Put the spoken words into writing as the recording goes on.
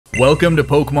Welcome to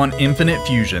Pokemon Infinite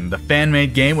Fusion, the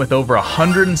fan-made game with over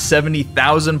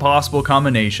 170,000 possible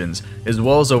combinations, as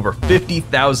well as over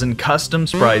 50,000 custom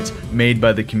sprites made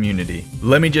by the community.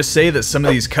 Let me just say that some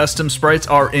of these custom sprites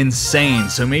are insane,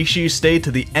 so make sure you stay to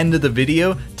the end of the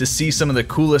video to see some of the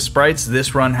coolest sprites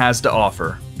this run has to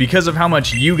offer. Because of how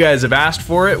much you guys have asked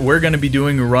for it, we're going to be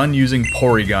doing a run using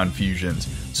Porygon fusions.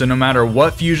 So no matter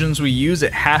what fusions we use,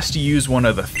 it has to use one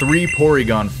of the 3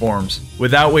 Porygon forms.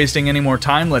 Without wasting any more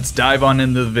time, let's dive on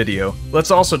into the video.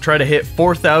 Let's also try to hit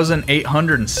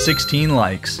 4,816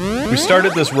 likes. We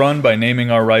started this run by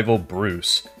naming our rival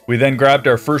Bruce. We then grabbed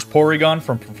our first Porygon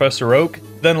from Professor Oak,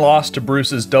 then lost to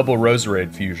Bruce's double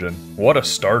Roserade fusion. What a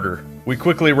starter. We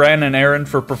quickly ran an errand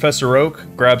for Professor Oak,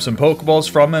 grabbed some Pokeballs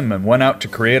from him, and went out to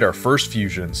create our first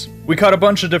fusions. We caught a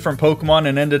bunch of different Pokemon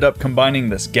and ended up combining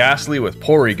this Ghastly with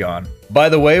Porygon. By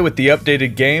the way, with the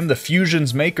updated game, the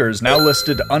fusion's maker is now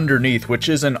listed underneath, which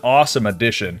is an awesome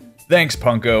addition. Thanks,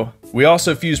 Punko. We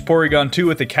also fused Porygon 2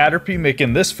 with a Caterpie,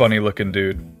 making this funny looking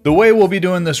dude. The way we'll be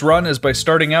doing this run is by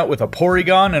starting out with a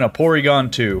Porygon and a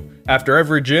Porygon 2. After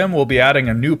every gym, we'll be adding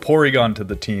a new Porygon to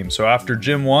the team, so after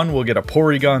Gym 1, we'll get a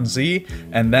Porygon Z,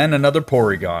 and then another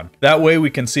Porygon. That way we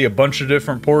can see a bunch of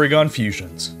different Porygon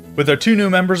fusions. With our 2 new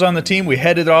members on the team, we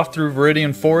headed off through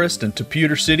Viridian Forest and to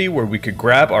Pewter City, where we could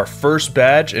grab our first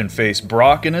badge and face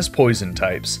Brock and his poison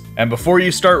types. And before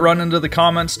you start running to the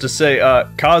comments to say,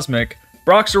 Cosmic,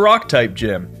 Brock's a rock type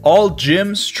gym. All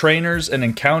gyms, trainers, and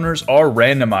encounters are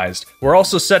randomized. We're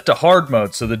also set to hard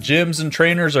mode, so the gyms and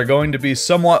trainers are going to be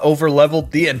somewhat over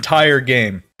leveled the entire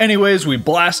game. Anyways, we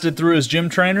blasted through his gym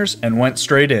trainers and went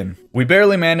straight in. We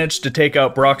barely managed to take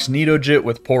out Brock's Nidojit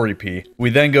with Porypie.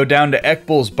 We then go down to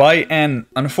Ekbul's Bite, and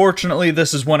unfortunately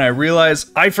this is when I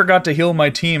realize I forgot to heal my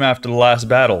team after the last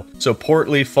battle, so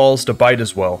Portly falls to Bite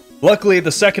as well. Luckily,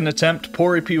 the second attempt,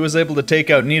 Porypie was able to take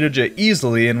out Nidojit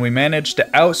easily, and we managed to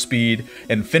outspeed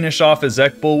and finish off his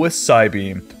Ekbul with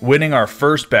Psybeam, winning our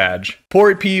first badge.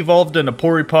 Porypie evolved into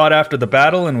Porypod after the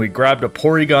battle, and we grabbed a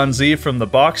Porygon Z from the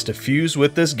box to fuse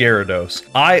with this Gyarados.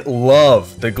 I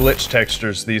love the glitch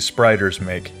textures these spriters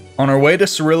make. On our way to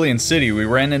Cerulean City, we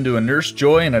ran into a Nurse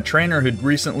Joy and a trainer who'd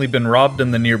recently been robbed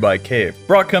in the nearby cave.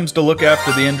 Brock comes to look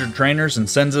after the injured trainers and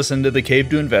sends us into the cave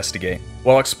to investigate.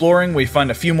 While exploring, we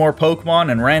find a few more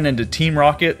Pokemon and ran into Team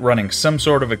Rocket running some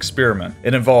sort of experiment.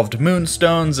 It involved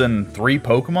Moonstones and 3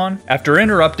 Pokemon. After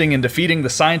interrupting and defeating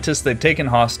the scientists they'd taken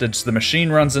hostage, the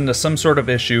machine runs into some sort of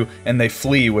issue and they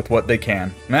flee with what they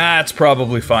can. That's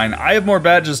probably fine. I have more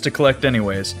badges to collect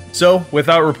anyways. So,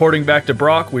 without reporting back to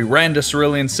Brock, we ran to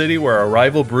Cerulean City where our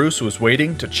rival Bruce was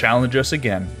waiting to challenge us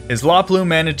again. His Loplu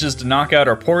manages to knock out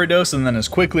our Poridos and then is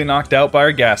quickly knocked out by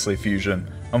our Ghastly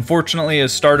fusion. Unfortunately,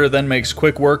 his starter then makes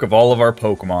quick work of all of our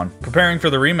Pokemon. Preparing for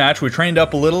the rematch, we trained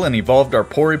up a little and evolved our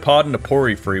Porypod into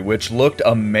Poryfree, which looked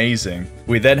amazing.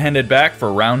 We then headed back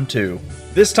for round 2.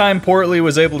 This time, Portly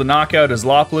was able to knock out his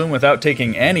Loplume without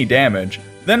taking any damage.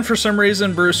 Then for some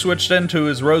reason, Bruce switched into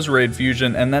his Roserade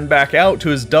fusion and then back out to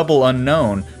his Double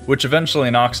Unknown, which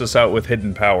eventually knocks us out with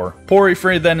Hidden Power.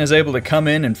 Poryfree then is able to come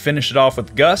in and finish it off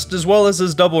with Gust, as well as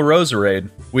his double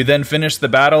Roserade. We then finished the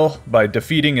battle by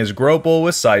defeating his Growbull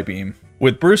with Psybeam.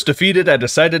 With Bruce defeated, I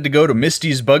decided to go to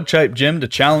Misty's Bug-type gym to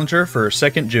challenge her for her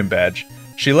second gym badge.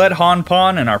 She led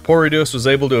Honpon, and our Poridos was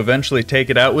able to eventually take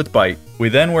it out with Bite. We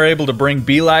then were able to bring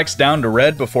Belax down to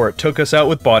red before it took us out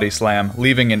with Body Slam,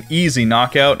 leaving an easy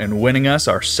knockout and winning us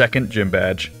our second gym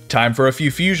badge. Time for a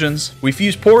few fusions. We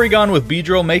fused Porygon with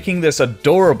Beedrill, making this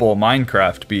adorable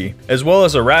Minecraft bee, as well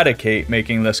as Eradicate,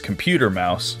 making this computer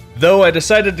mouse. Though I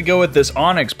decided to go with this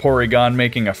Onyx Porygon,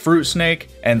 making a Fruit Snake,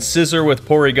 and Scizor with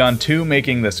Porygon 2,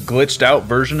 making this glitched out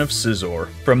version of Scizor.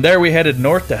 From there we headed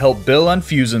north to help Bill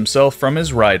unfuse himself from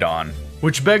his Rhydon.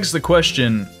 Which begs the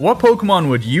question, what Pokemon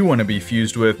would you want to be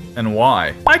fused with, and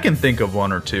why? I can think of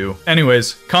 1 or 2.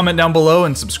 Anyways, comment down below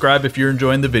and subscribe if you're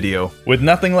enjoying the video. With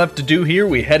nothing left to do here,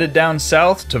 we headed down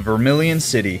south to Vermilion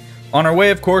City. On our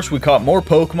way, of course, we caught more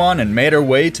Pokemon and made our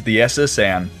way to the SS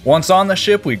Anne. Once on the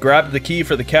ship, we grabbed the key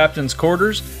for the captain's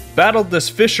quarters, battled this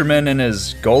fisherman in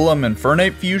his Golem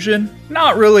Infernape fusion.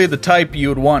 Not really the type you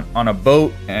would want on a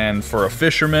boat and for a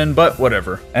fisherman, but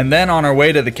whatever. And then on our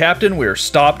way to the captain, we were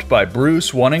stopped by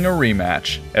Bruce wanting a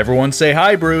rematch. Everyone say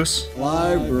hi, Bruce.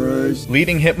 Hi, Bruce.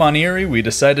 Leading Hitmonlee, we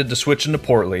decided to switch into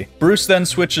Portly. Bruce then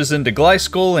switches into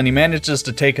Gliscol, and he manages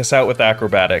to take us out with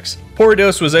Acrobatics.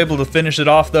 Poridos was able to finish it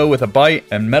off though with a Bite,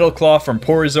 and Metal Claw from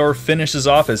Poryzor finishes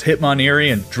off his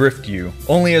Hitmonlee and Drift You.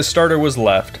 Only his starter was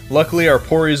left. Luckily, our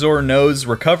Poryzor Poryzor knows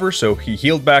recover, so he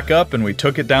healed back up and we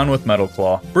took it down with Metal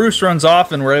Claw. Bruce runs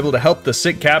off and we're able to help the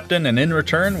sick captain, and in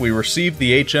return, we receive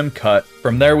the HM cut.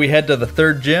 From there, we head to the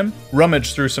third gym,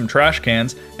 rummage through some trash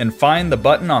cans, and find the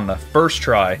button on the first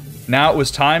try. Now it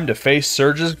was time to face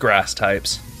Surge's grass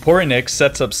types. Porynix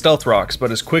sets up Stealth Rocks,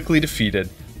 but is quickly defeated.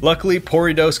 Luckily,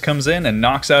 Porydos comes in and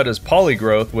knocks out his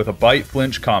Polygrowth with a Bite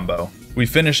Flinch combo. We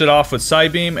finish it off with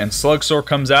Psybeam, and Slugsaur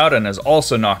comes out and is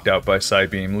also knocked out by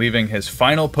Psybeam, leaving his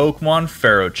final Pokemon,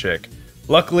 Ferrochick.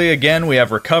 Luckily, again, we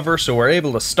have Recover, so we're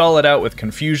able to stall it out with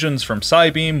Confusions from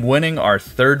Psybeam, winning our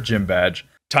third gym badge.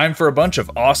 Time for a bunch of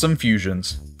awesome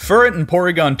fusions. Furret and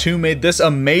Porygon 2 made this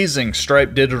amazing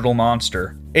striped digital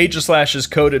monster. Aegislash's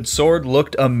coated sword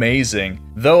looked amazing,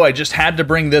 though I just had to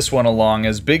bring this one along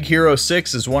as Big Hero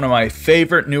 6 is one of my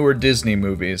favorite newer Disney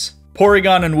movies.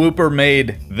 Porygon and Wooper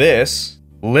made this,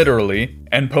 literally,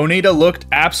 and Ponyta looked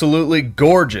absolutely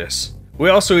gorgeous. We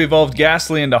also evolved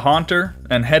Ghastly into Haunter,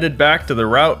 and headed back to the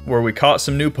route where we caught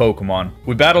some new Pokemon.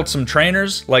 We battled some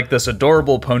trainers, like this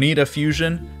adorable Ponyta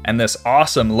fusion, and this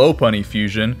awesome Lopunny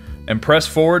fusion, and pressed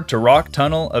forward to Rock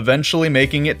Tunnel, eventually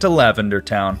making it to Lavender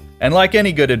Town. And like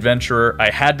any good adventurer,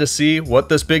 I had to see what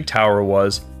this big tower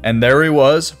was, and there he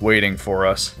was, waiting for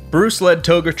us. Bruce led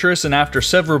Togetrus, and after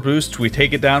several boosts, we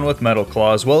take it down with Metal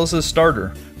Claw as well as his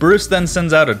starter. Bruce then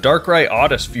sends out a Darkrai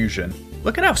Otis fusion.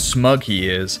 Look at how smug he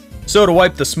is. So to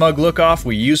wipe the smug look off,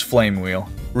 we use Flame Wheel.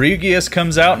 Ryugius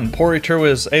comes out and Poritur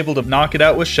was able to knock it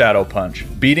out with Shadow Punch,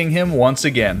 beating him once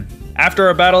again. After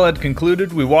our battle had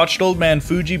concluded, we watched Old Man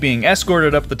Fuji being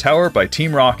escorted up the tower by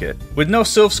Team Rocket. With no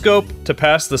Sylph Scope to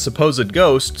pass the supposed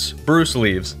ghosts, Bruce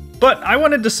leaves. But I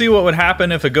wanted to see what would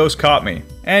happen if a ghost caught me,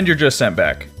 and you're just sent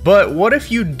back. But what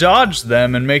if you dodge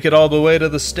them and make it all the way to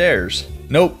the stairs?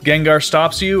 Nope, Gengar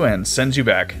stops you and sends you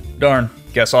back. Darn,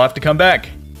 guess I'll have to come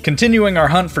back. Continuing our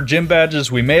hunt for gym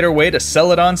badges, we made our way to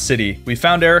Celadon City. We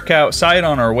found Erika outside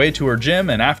on our way to her gym,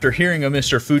 and after hearing of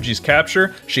Mr. Fuji's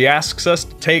capture, she asks us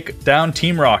to take down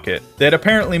Team Rocket. They had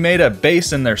apparently made a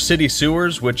base in their city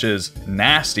sewers, which is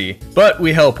nasty, but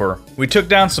we help her. We took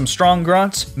down some strong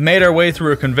grunts, made our way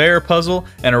through a conveyor puzzle,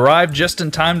 and arrived just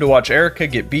in time to watch Erika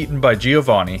get beaten by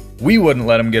Giovanni. We wouldn't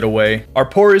let him get away. Our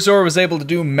Poryzor was able to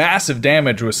do massive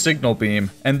damage with Signal Beam,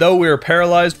 and though we were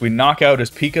paralyzed, we knock out his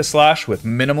Pika Slash with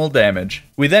minimal damage.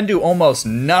 We then do almost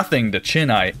nothing to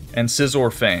Chinite, and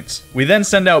Scizor faints. We then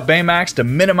send out Baymax to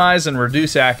minimize and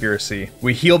reduce accuracy.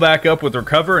 We heal back up with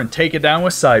Recover and take it down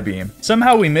with Psybeam.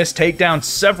 Somehow we miss takedown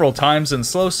several times and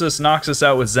Slowsis knocks us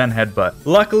out with Zen Headbutt.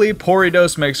 Luckily,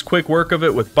 Porydos makes quick work of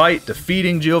it with Bite,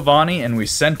 defeating Giovanni, and we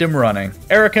sent him running.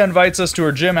 Erika invites us to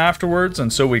her gym afterwards,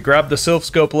 and so we grab the Sylph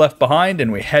Scope left behind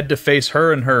and we head to face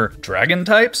her and her Dragon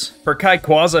types? Her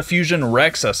Rayquaza fusion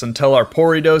wrecks us until our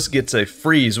Porydos gets a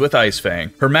freeze with Ice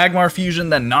Fang. Her Magmar fusion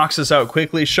then knocks us out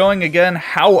quickly, showing again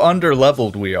how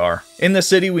underleveled we are. In the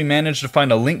city, we manage to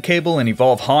find a link cable and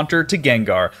evolve Haunter to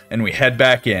Gengar, and we head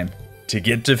back in to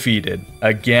get defeated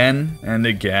again and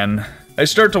again. I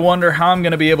start to wonder how I'm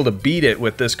going to be able to beat it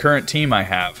with this current team I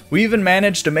have. We even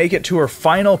managed to make it to our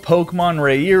final Pokemon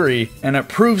Rayiri, and it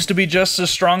proves to be just as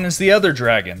strong as the other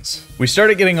dragons. We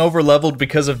started getting overleveled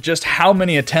because of just how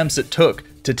many attempts it took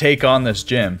to take on this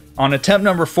gym. On attempt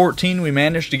number 14, we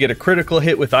managed to get a critical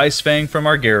hit with Ice Fang from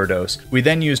our Gyarados. We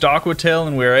then used Aqua Tail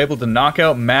and we were able to knock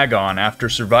out Magon after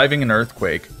surviving an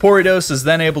earthquake. Porydos is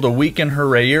then able to weaken her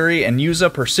Rayuri and use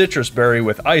up her Citrus Berry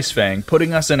with Ice Fang,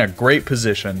 putting us in a great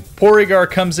position. Porygar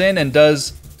comes in and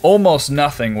does almost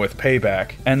nothing with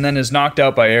Payback, and then is knocked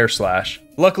out by Air Slash.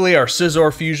 Luckily, our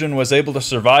Scizor fusion was able to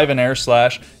survive an Air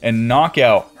Slash and knock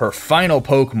out her final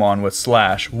Pokemon with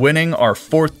Slash, winning our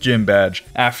 4th gym badge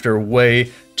after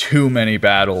way too many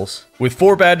battles. With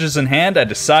 4 badges in hand, I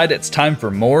decide it's time for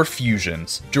more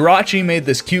fusions. Jirachi made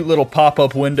this cute little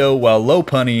pop-up window, while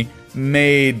Lopunny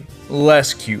made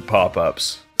less cute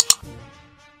pop-ups.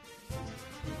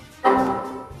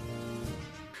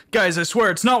 Guys, I swear,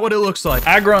 it's not what it looks like.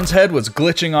 Aggron's head was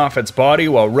glitching off its body,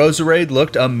 while Roserade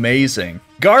looked amazing.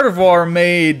 Gardevoir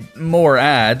made more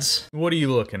ads. What are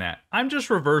you looking at? I'm just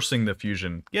reversing the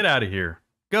fusion. Get out of here.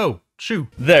 Go. Shoo.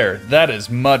 There, that is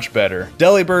much better.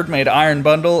 Delibird made Iron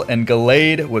Bundle, and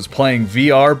Gallade was playing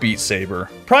VR Beat Saber.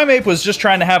 Primeape was just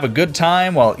trying to have a good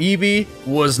time, while Eevee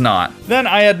was not. Then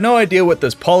I had no idea what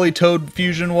this Politoed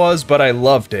fusion was, but I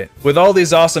loved it. With all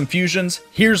these awesome fusions,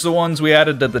 here's the ones we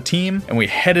added to the team, and we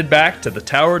headed back to the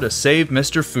tower to save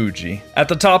Mr. Fuji. At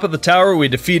the top of the tower, we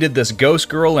defeated this Ghost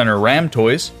Girl and her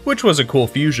Ramtoys, which was a cool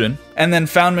fusion, and then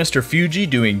found Mr. Fuji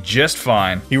doing just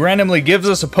fine. He randomly gives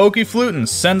us a Pokeflute and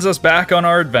sends us back on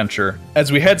our adventure. As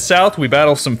we head south, we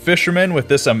battle some fishermen with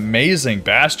this amazing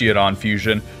Bastiodon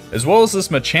fusion, as well as this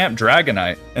Machamp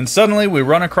Dragonite, and suddenly we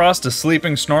run across a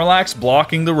sleeping Snorlax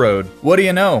blocking the road. What do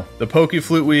you know? The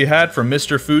Pokeflute we had from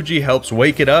Mr. Fuji helps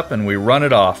wake it up and we run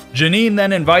it off. Janine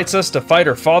then invites us to fight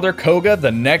her father Koga,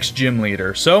 the next gym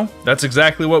leader, so that's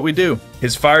exactly what we do.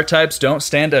 His fire types don't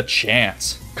stand a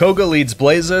chance. Koga leads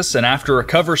Blazes, and after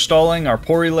recover stalling our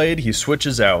Poryblade, he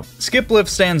switches out. Skiplift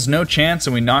stands no chance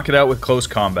and we knock it out with close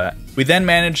combat. We then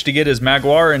manage to get his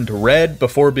Magwar into red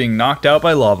before being knocked out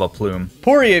by Lava Plume.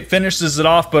 Porygon finishes it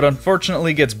off but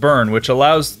unfortunately gets burned, which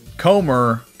allows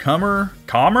Comer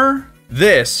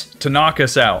this to knock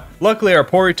us out. Luckily our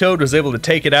Porytoad was able to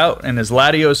take it out and his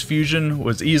Latios fusion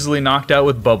was easily knocked out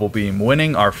with Bubble Beam,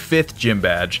 winning our 5th gym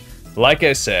badge. Like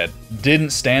I said,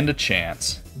 didn't stand a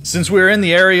chance. Since we were in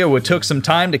the area, we took some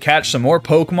time to catch some more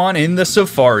Pokemon in the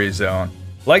Safari Zone.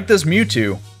 Like this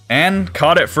Mewtwo, and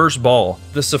caught it first ball.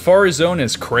 The Safari Zone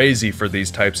is crazy for these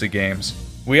types of games.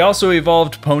 We also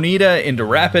evolved Ponyta into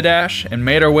Rapidash and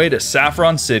made our way to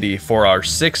Saffron City for our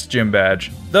 6th gym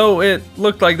badge. Though it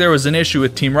looked like there was an issue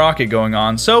with Team Rocket going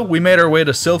on, so we made our way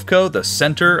to Silphco, the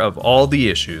center of all the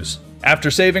issues. After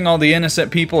saving all the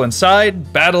innocent people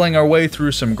inside, battling our way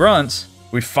through some grunts,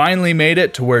 we finally made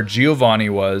it to where Giovanni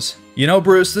was. You know,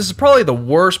 Bruce, this is probably the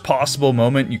worst possible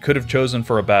moment you could have chosen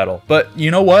for a battle. But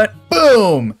you know what?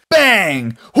 Boom!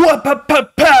 Bang!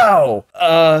 Wha-pa-pa-pow!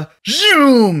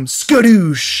 Zoom!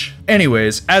 Skadoosh!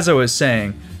 Anyways, as I was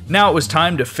saying, now it was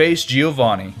time to face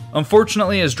Giovanni.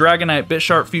 Unfortunately, his Dragonite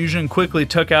Bisharp fusion quickly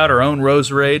took out our own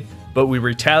Roserade, but we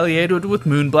retaliated with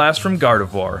Moonblast from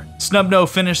Gardevoir. Snubno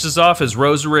finishes off his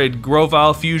Roserade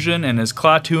Grovyle fusion, and his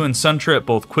Klaatu and Suntrip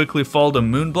both quickly fall to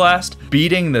Moonblast,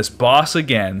 beating this boss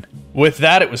again. With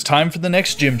that, it was time for the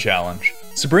next gym challenge.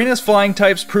 Sabrina's flying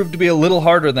types proved to be a little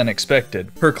harder than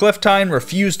expected. Her Cleftyne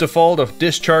refused to fall to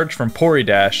Discharge from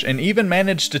Porydash, and even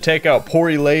managed to take out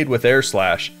Poryblade with Air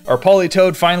Slash. Our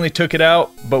Politoed finally took it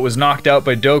out, but was knocked out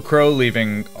by Dokro,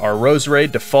 leaving our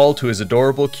Roserade to fall to his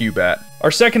adorable Cubat. Our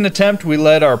second attempt, we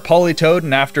led our Politoed,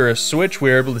 and after a switch,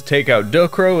 we were able to take out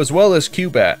Dokro as well as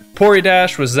Cubat.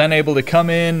 Porydash was then able to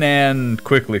come in and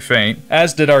quickly faint,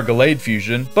 as did our Gallade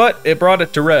fusion, but it brought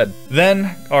it to red.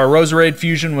 Then, our Roserade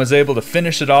fusion was able to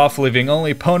finish it off, leaving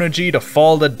only Ponogy to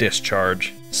fall to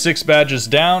Discharge. 6 badges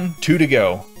down, 2 to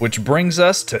go, which brings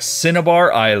us to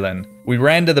Cinnabar Island. We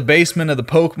ran to the basement of the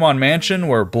Pokemon Mansion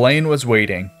where Blaine was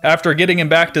waiting. After getting him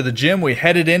back to the gym, we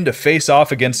headed in to face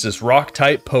off against this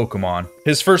Rock-type Pokemon.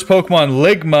 His first Pokemon,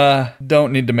 Ligma,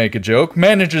 don't need to make a joke,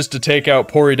 manages to take out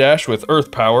Porydash with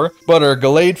Earth Power, but our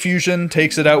Gallade fusion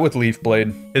takes it out with Leaf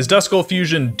Blade. His Duskull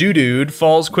fusion, Doodood,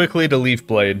 falls quickly to Leaf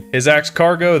Blade. His Axe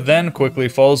Cargo then quickly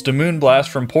falls to Moonblast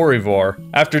from Poryvore.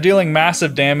 After dealing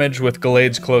massive damage with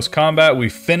Gallade's close combat, we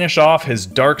finish off his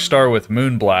Darkstar with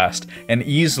Moonblast, and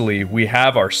easily we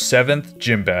have our 7th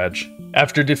gym badge.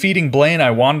 After defeating Blaine,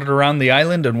 I wandered around the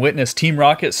island and witnessed Team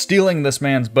Rocket stealing this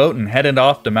man's boat and headed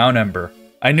off to Mount Ember.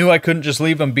 I knew I couldn't just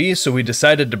leave him be, so we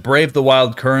decided to brave the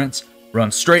wild currents,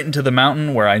 run straight into the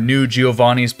mountain where I knew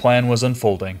Giovanni's plan was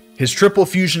unfolding. His triple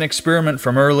fusion experiment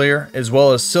from earlier, as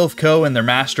well as Silphco and their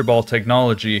Master Ball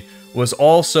technology, was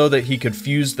all so that he could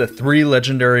fuse the 3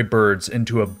 legendary birds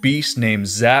into a beast named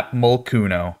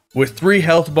ZapMolCuno. With 3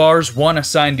 health bars, 1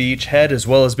 assigned to each head, as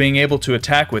well as being able to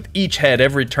attack with each head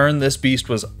every turn, this beast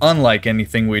was unlike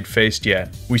anything we'd faced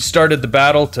yet. We started the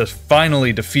battle to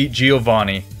finally defeat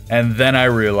Giovanni, and then I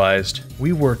realized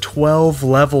we were 12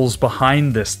 levels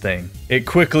behind this thing. It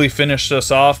quickly finished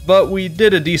us off, but we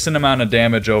did a decent amount of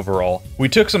damage overall. We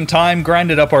took some time,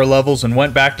 grinded up our levels, and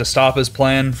went back to stop his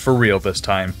plan for real this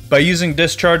time. By using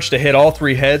Discharge to hit all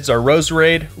 3 heads, our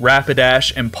Roserade,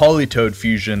 Rapidash, and Politoed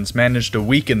fusions managed to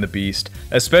weaken the beast,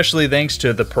 especially thanks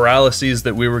to the paralyses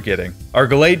that we were getting. Our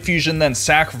Gallade fusion then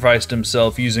sacrificed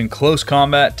himself using close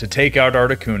combat to take out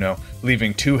Articuno,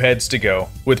 leaving 2 heads to go.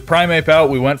 With Primeape out,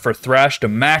 we went for Thrash to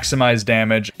maximize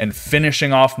damage and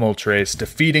finishing off Moltres,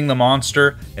 defeating the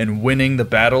monster and winning the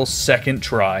battle's 2nd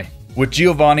try. With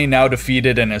Giovanni now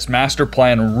defeated and his master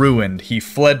plan ruined, he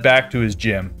fled back to his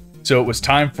gym. So it was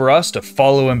time for us to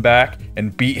follow him back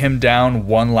and beat him down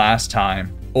one last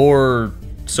time. Or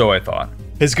so I thought.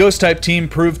 His Ghost-type team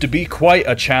proved to be quite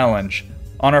a challenge.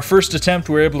 On our first attempt,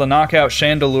 we were able to knock out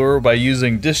Chandelure by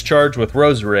using Discharge with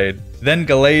Roserade. Then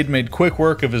Gallade made quick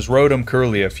work of his Rotom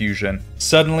Curlia fusion.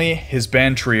 Suddenly, his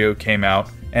Band Trio came out,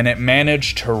 and it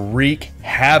managed to wreak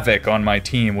havoc on my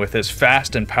team with his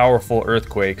fast and powerful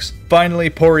Earthquakes. Finally,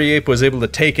 Porygon was able to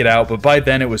take it out, but by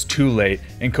then it was too late,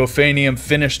 and Cofanium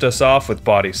finished us off with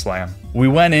Body Slam. We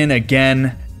went in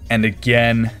again and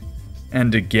again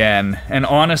and again, and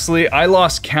honestly, I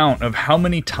lost count of how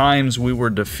many times we were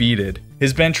defeated.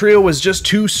 His Bantrio was just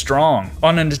too strong.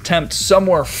 On an attempt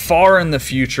somewhere far in the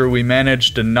future, we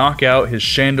managed to knock out his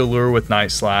Chandelure with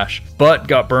Night Slash, but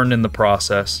got burned in the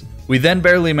process. We then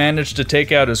barely managed to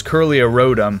take out his Curlia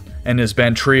Rotom, and his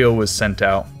Bantrio was sent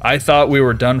out. I thought we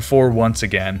were done for once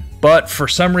again. But for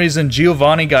some reason,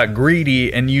 Giovanni got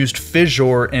greedy and used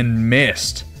Fissure and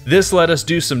missed. This let us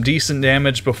do some decent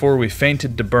damage before we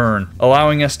fainted to burn,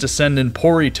 allowing us to send in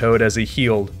Porytoad as he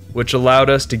healed, which allowed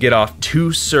us to get off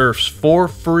 2 Surfs for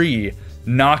free,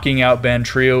 knocking out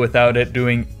Bantrio without it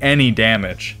doing any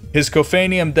damage. His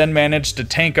Cofanium then managed to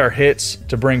tank our hits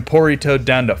to bring Porytoad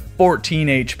down to 14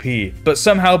 HP, but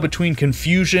somehow between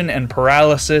confusion and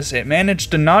paralysis, it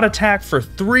managed to not attack for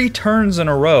 3 turns in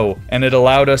a row, and it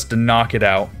allowed us to knock it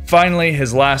out. Finally,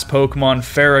 his last Pokemon,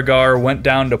 Farigiraf, went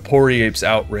down to Poryapes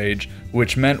Outrage,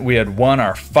 which meant we had won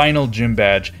our final gym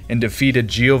badge and defeated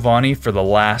Giovanni for the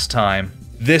last time.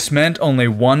 This meant only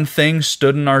one thing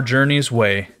stood in our journey's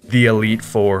way: the Elite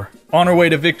Four. On our way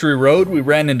to Victory Road, we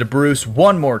ran into Bruce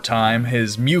one more time,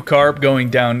 his Mewcarp going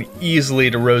down easily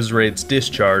to Roserade's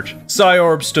Discharge.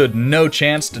 Psyorb stood no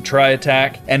chance to try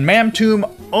attack, and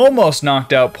Mamtoom almost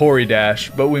knocked out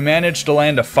Porydash, but we managed to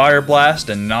land a Fire Blast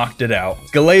and knocked it out.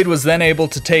 Gallade was then able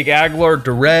to take Aguilar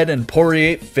to red, and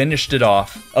Poryate finished it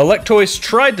off. Electoise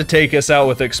tried to take us out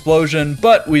with Explosion,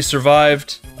 but we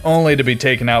survived, only to be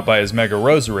taken out by his Mega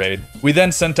Roserade. We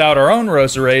then sent out our own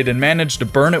Roserade and managed to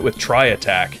burn it with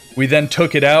Tri-Attack. We then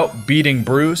took it out, beating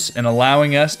Bruce and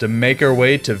allowing us to make our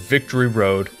way to Victory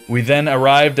Road. We then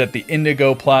arrived at the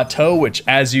Indigo Plateau, which,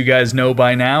 as you guys know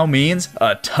by now, means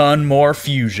a ton more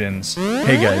fusions.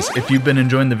 Hey guys, if you've been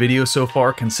enjoying the video so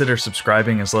far, consider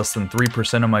subscribing, as less than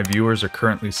 3% of my viewers are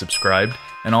currently subscribed.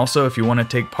 And also, if you want to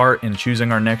take part in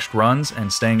choosing our next runs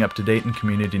and staying up to date in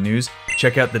community news,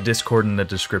 check out the Discord in the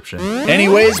description.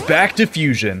 Anyways, back to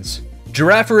fusions.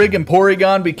 Girafarig and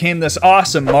Porygon became this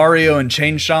awesome Mario and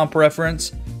Chain Chomp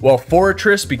reference, while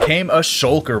Fortress became a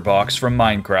Shulker box from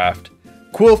Minecraft.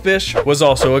 Quillfish was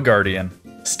also a Guardian.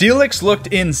 Steelix looked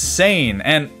insane,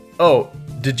 and oh,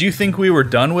 did you think we were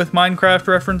done with Minecraft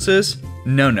references?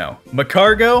 No.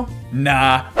 Macargo?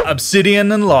 Nah,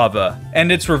 Obsidian and Lava. And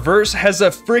its reverse has a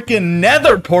frickin'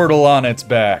 Nether portal on its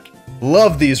back.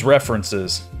 Love these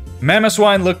references.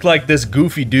 Mamoswine looked like this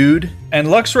goofy dude, and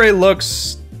Luxray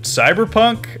looks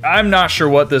cyberpunk? I'm not sure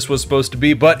what this was supposed to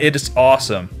be, but it is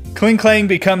awesome. Klinklang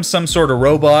becomes some sort of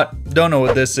robot. Don't know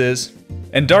what this is.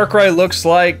 And Darkrai looks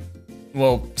like,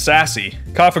 well, sassy.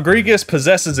 Cofagrigus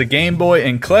possesses a Game Boy,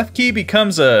 and Klefki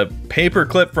becomes a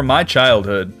paperclip from my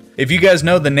childhood. If you guys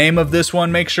know the name of this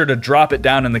one, make sure to drop it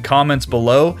down in the comments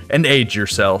below and age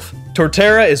yourself.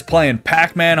 Torterra is playing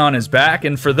Pac-Man on his back,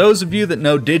 and for those of you that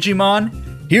know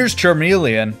Digimon, here's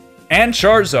Charmeleon and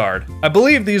Charizard. I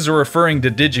believe these are referring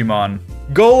to Digimon.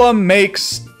 Golem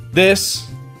makes this,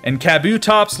 and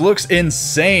Kabutops looks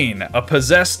insane, a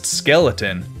possessed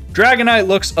skeleton. Dragonite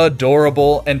looks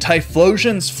adorable, and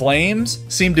Typhlosion's flames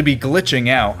seem to be glitching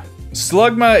out.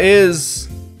 Slugma is...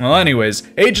 well, anyways,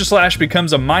 Aegislash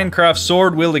becomes a Minecraft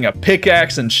sword wielding a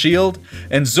pickaxe and shield,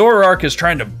 and Zoroark is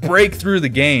trying to break through the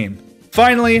game.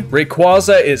 Finally,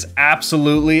 Rayquaza is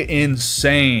absolutely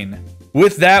insane.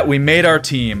 With that, we made our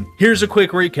team. Here's a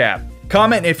quick recap.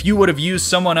 Comment if you would have used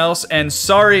someone else, and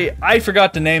sorry, I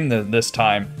forgot to name them this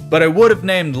time, but I would have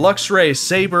named Luxray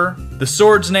Saber, the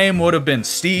sword's name would have been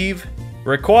Steve,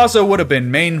 Rayquaza would have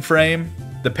been Mainframe,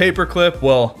 the paperclip,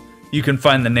 well, you can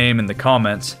find the name in the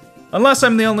comments. Unless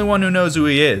I'm the only one who knows who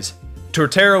he is.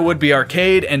 Torterra would be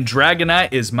Arcade, and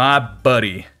Dragonite is my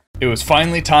buddy. It was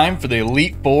finally time for the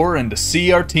Elite Four and to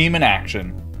see our team in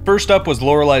action. First up was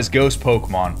Lorelei's Ghost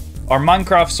Pokemon. Our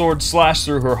Minecraft sword slashed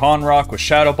through her Honrock with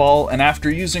Shadow Ball, and after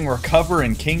using Recover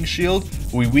and King Shield,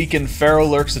 we weakened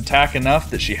Feralurk's attack enough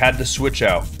that she had to switch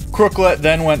out. Crooklet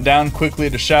then went down quickly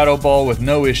to Shadow Ball with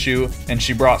no issue, and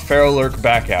she brought Feralurk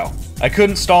back out. I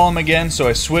couldn't stall him again, so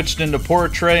I switched into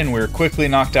Portray, and we were quickly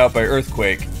knocked out by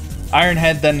Earthquake.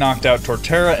 Ironhead then knocked out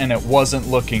Torterra, and it wasn't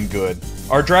looking good.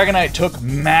 Our Dragonite took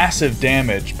massive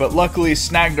damage, but luckily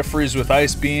snagged a freeze with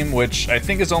Ice Beam, which I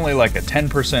think is only like a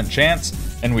 10% chance,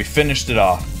 and we finished it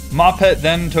off. Moppet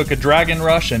then took a Dragon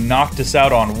Rush and knocked us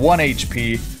out on 1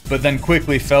 HP, but then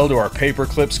quickly fell to our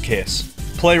Paperclip's Kiss.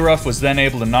 Playrough was then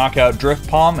able to knock out Drift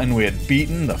Palm, and we had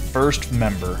beaten the first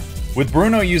member. With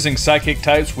Bruno using Psychic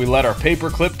types, we led our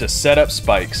Paperclip to set up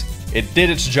spikes. It did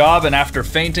its job, and after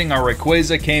fainting, our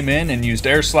Rayquaza came in and used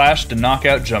Air Slash to knock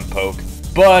out Jump Poke.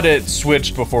 But it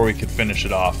switched before we could finish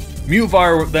it off.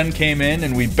 Muvar then came in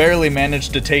and we barely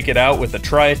managed to take it out with a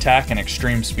tri-attack and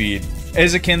extreme speed.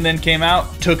 Ezekin then came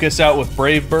out, took us out with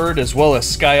Brave Bird as well as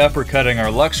sky uppercutting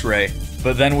our Luxray,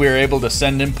 but then we were able to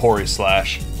send in Pory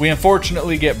Slash. We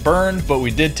unfortunately get burned, but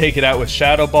we did take it out with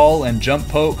Shadow Ball, and Jump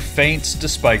Poke feints to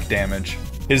spike damage.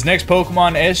 His next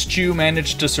Pokemon, Eschew,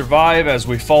 managed to survive as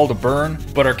we fall to burn,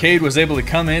 but Arcade was able to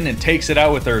come in and takes it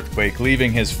out with Earthquake,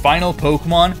 leaving his final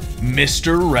Pokemon,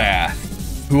 Mr.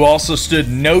 Wrath, who also stood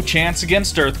no chance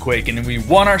against Earthquake, and we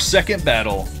won our second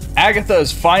battle. Agatha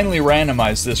has finally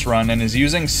randomized this run and is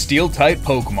using Steel-type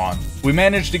Pokemon. We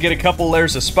managed to get a couple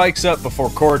layers of spikes up before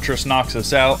Corotris knocks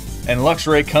us out, and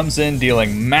Luxray comes in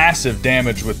dealing massive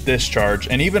damage with Discharge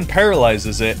and even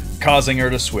paralyzes it, causing her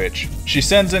to switch. She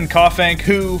sends in Kofank,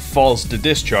 who falls to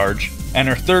Discharge, and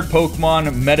her third Pokemon,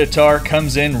 Meditar,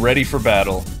 comes in ready for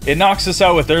battle. It knocks us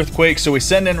out with Earthquake, so we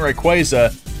send in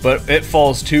Rayquaza, but it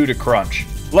falls too to Crunch.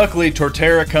 Luckily,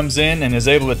 Torterra comes in and is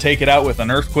able to take it out with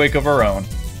an Earthquake of our own.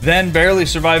 Then, barely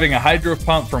surviving a Hydro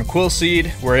Pump from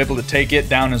Quillseed, we're able to take it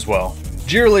down as well.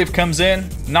 Jirleaf comes in,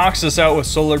 knocks us out with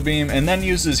Solar Beam, and then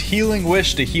uses Healing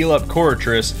Wish to heal up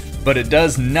Corotris, but it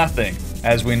does nothing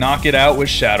as we knock it out with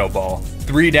Shadow Ball.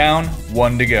 3 down,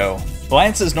 1 to go.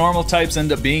 Lance's normal types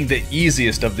end up being the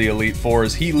easiest of the Elite Four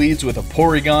as he leads with a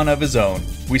Porygon of his own.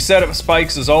 We set up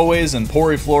spikes as always, and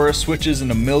Poryflora switches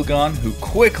into Milgon, who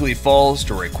quickly falls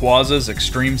to Rayquaza's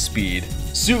extreme speed.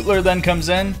 Suitler then comes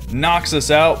in, knocks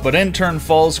us out, but in turn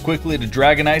falls quickly to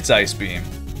Dragonite's Ice Beam.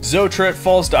 Zotret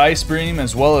falls to Ice Beam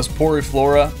as well as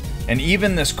Poryflora, and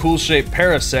even this cool-shaped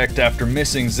Parasect after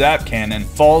missing Zap Cannon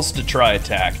falls to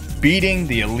Tri-Attack, beating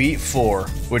the Elite Four,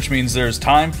 which means there's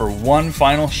time for one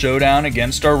final showdown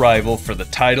against our rival for the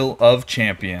title of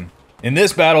champion. In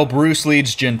this battle, Bruce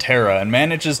leads Gentera and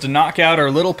manages to knock out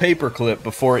our little paperclip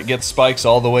before it gets spikes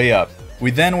all the way up.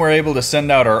 We then were able to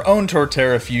send out our own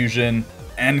Torterra fusion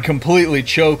and completely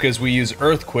choke as we use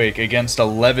Earthquake against a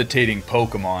levitating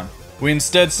Pokemon. We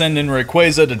instead send in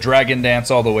Rayquaza to Dragon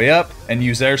Dance all the way up and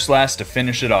use Air Slash to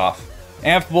finish it off.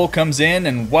 Amphibolt comes in,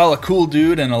 and while a cool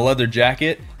dude in a leather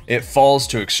jacket, it falls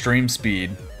to extreme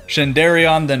speed.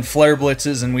 Shendarion then Flare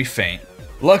Blitzes and we faint.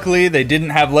 Luckily, they didn't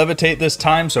have Levitate this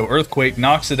time, so Earthquake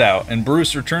knocks it out, and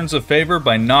Bruce returns the favor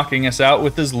by knocking us out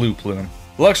with his Luplume.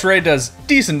 Luxray does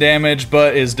decent damage,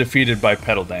 but is defeated by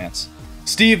Petal Dance.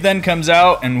 Steve then comes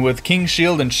out, and with King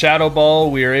Shield and Shadow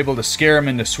Ball, we are able to scare him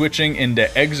into switching into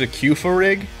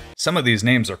Execufarig. Some of these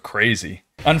names are crazy.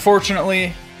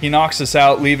 Unfortunately, he knocks us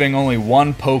out, leaving only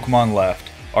one Pokemon left,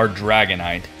 our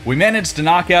Dragonite. We managed to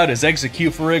knock out his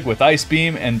Execufarig with Ice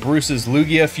Beam, and Bruce's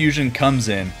Lugia fusion comes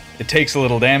in. It takes a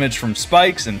little damage from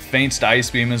spikes and feints to Ice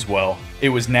Beam as well. It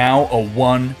was now a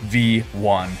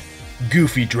 1v1.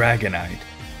 Goofy Dragonite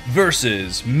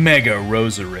versus Mega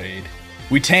Roserade.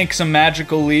 We tank some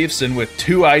magical leaves, and with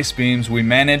 2 Ice Beams we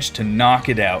managed to knock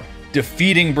it out,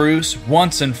 defeating Bruce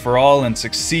once and for all and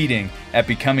succeeding at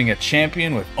becoming a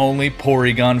champion with only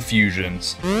Porygon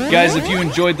fusions. Guys, if you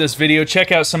enjoyed this video,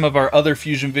 check out some of our other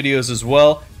fusion videos as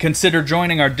well. Consider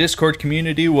joining our Discord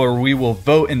community where we will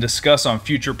vote and discuss on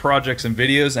future projects and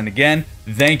videos. And again,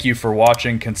 thank you for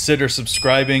watching, consider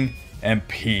subscribing, and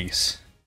peace.